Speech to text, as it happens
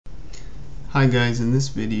Hi guys, in this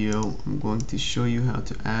video I'm going to show you how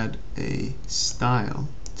to add a style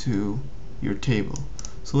to your table.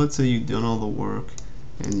 So let's say you've done all the work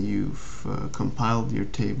and you've compiled your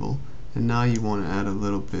table, and now you want to add a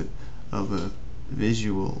little bit of a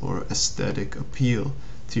visual or aesthetic appeal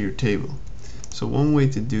to your table. So one way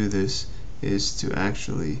to do this is to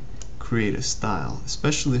actually create a style,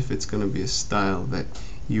 especially if it's going to be a style that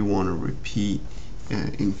you want to repeat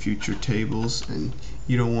in future tables, and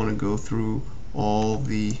you don't want to go through all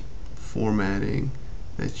the formatting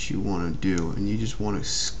that you want to do, and you just want to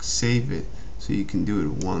save it so you can do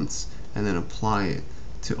it once and then apply it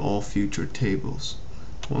to all future tables.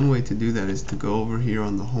 One way to do that is to go over here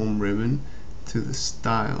on the home ribbon to the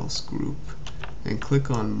styles group and click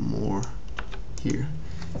on more here.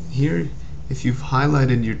 Here, if you've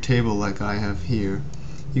highlighted your table like I have here,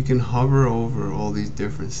 you can hover over all these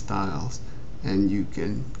different styles and you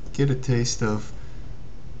can get a taste of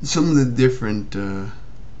some of the different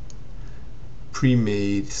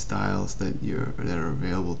pre-made styles that are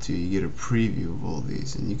available to you. You get a preview of all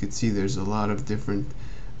these, and you can see there's a lot of different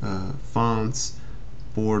fonts,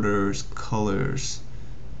 borders, colors,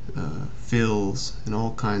 fills, and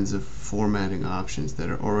all kinds of formatting options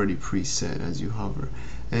that are already preset as you hover.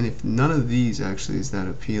 And if none of these actually is that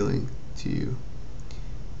appealing to you,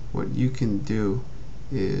 what you can do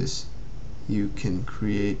is you can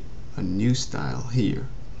create a new style here,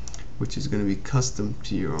 which is going to be custom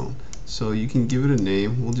to your own. So you can give it a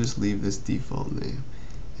name. We'll just leave this default name,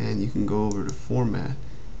 and you can go over to format,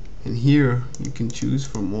 and here you can choose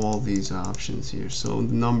from all these options here. So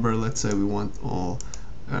the number, let's say we want all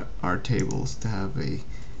our tables to have a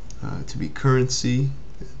to be currency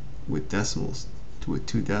with decimals, with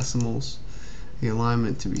 2 decimals. The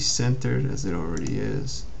alignment to be centered as it already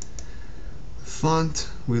is. Font,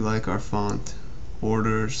 we like our font.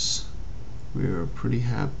 Borders, we are pretty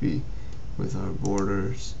happy with our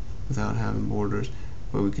borders without having borders,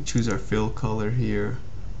 but we could choose our fill color here,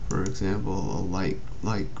 for example a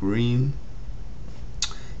light green.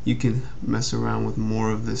 You can mess around with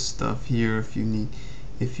more of this stuff here if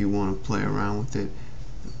you want to play around with it,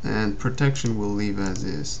 and protection we'll leave as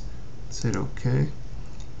is. Let's hit OK,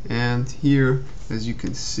 and here, as you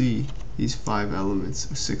can see, these 5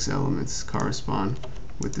 elements or 6 elements correspond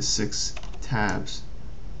with the 6 tabs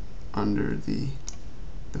under the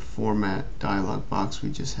format dialog box we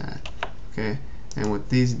just had. Okay, and what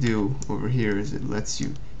these do over here is it lets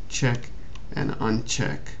you check and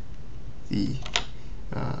uncheck the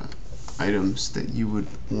items that you would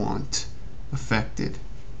want affected.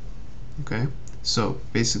 Okay, so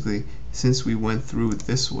basically, since we went through it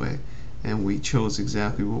this way and we chose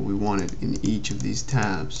exactly what we wanted in each of these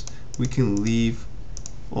tabs, we can leave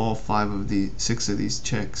all 6 of these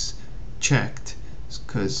checks checked,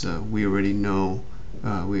 because we already know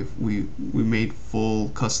we made full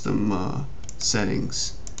custom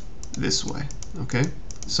settings this way. Okay,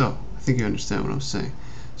 so I think you understand what I'm saying.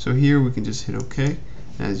 So here we can just hit OK,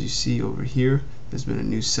 and as you see over here, there's been a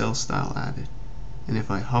new cell style added, and if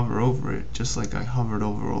I hover over it, just like I hovered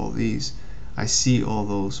over all these, I see all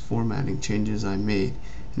those formatting changes I made,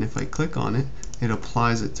 and if I click on it, it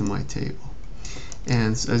applies it to my table.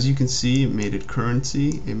 And as you can see, it made it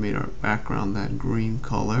currency, it made our background that green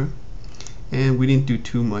color, and we didn't do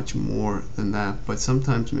too much more than that, but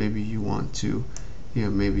sometimes maybe you want to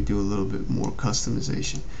maybe do a little bit more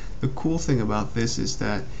customization. The cool thing about this is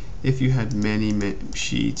that if you had many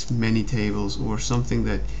sheets, many tables, or something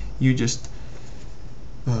that you just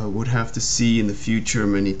would have to see in the future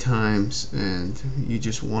many times, and you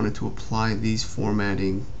just wanted to apply these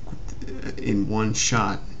formatting in one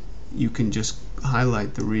shot, you can just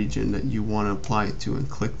highlight the region that you want to apply it to and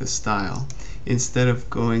click the style, instead of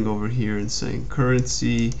going over here and saying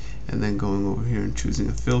currency and then going over here and choosing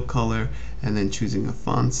a fill color and then choosing a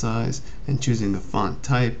font size and choosing a font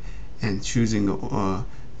type and choosing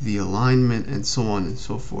the alignment and so on and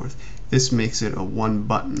so forth. This makes it a one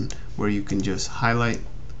button where you can just highlight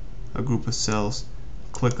a group of cells,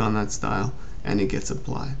 click on that style, and it gets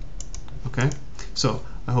applied. Okay, so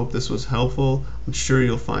I hope this was helpful. I'm sure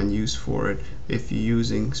you'll find use for it. If you're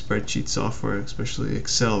using spreadsheet software, especially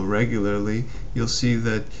Excel, regularly, you'll see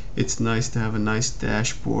that it's nice to have a nice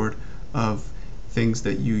dashboard of things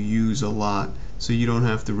that you use a lot, so you don't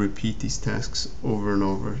have to repeat these tasks over and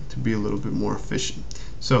over, to be a little bit more efficient.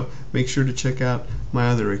 So make sure to check out my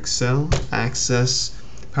other Excel, Access,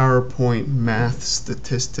 PowerPoint, math,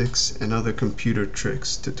 statistics, and other computer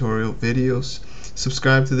tricks tutorial videos.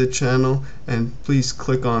 Subscribe to the channel, and please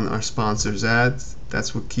click on our sponsors ads.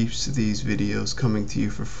 That's what keeps these videos coming to you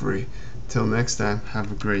for free. Till next time,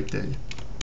 have a great day.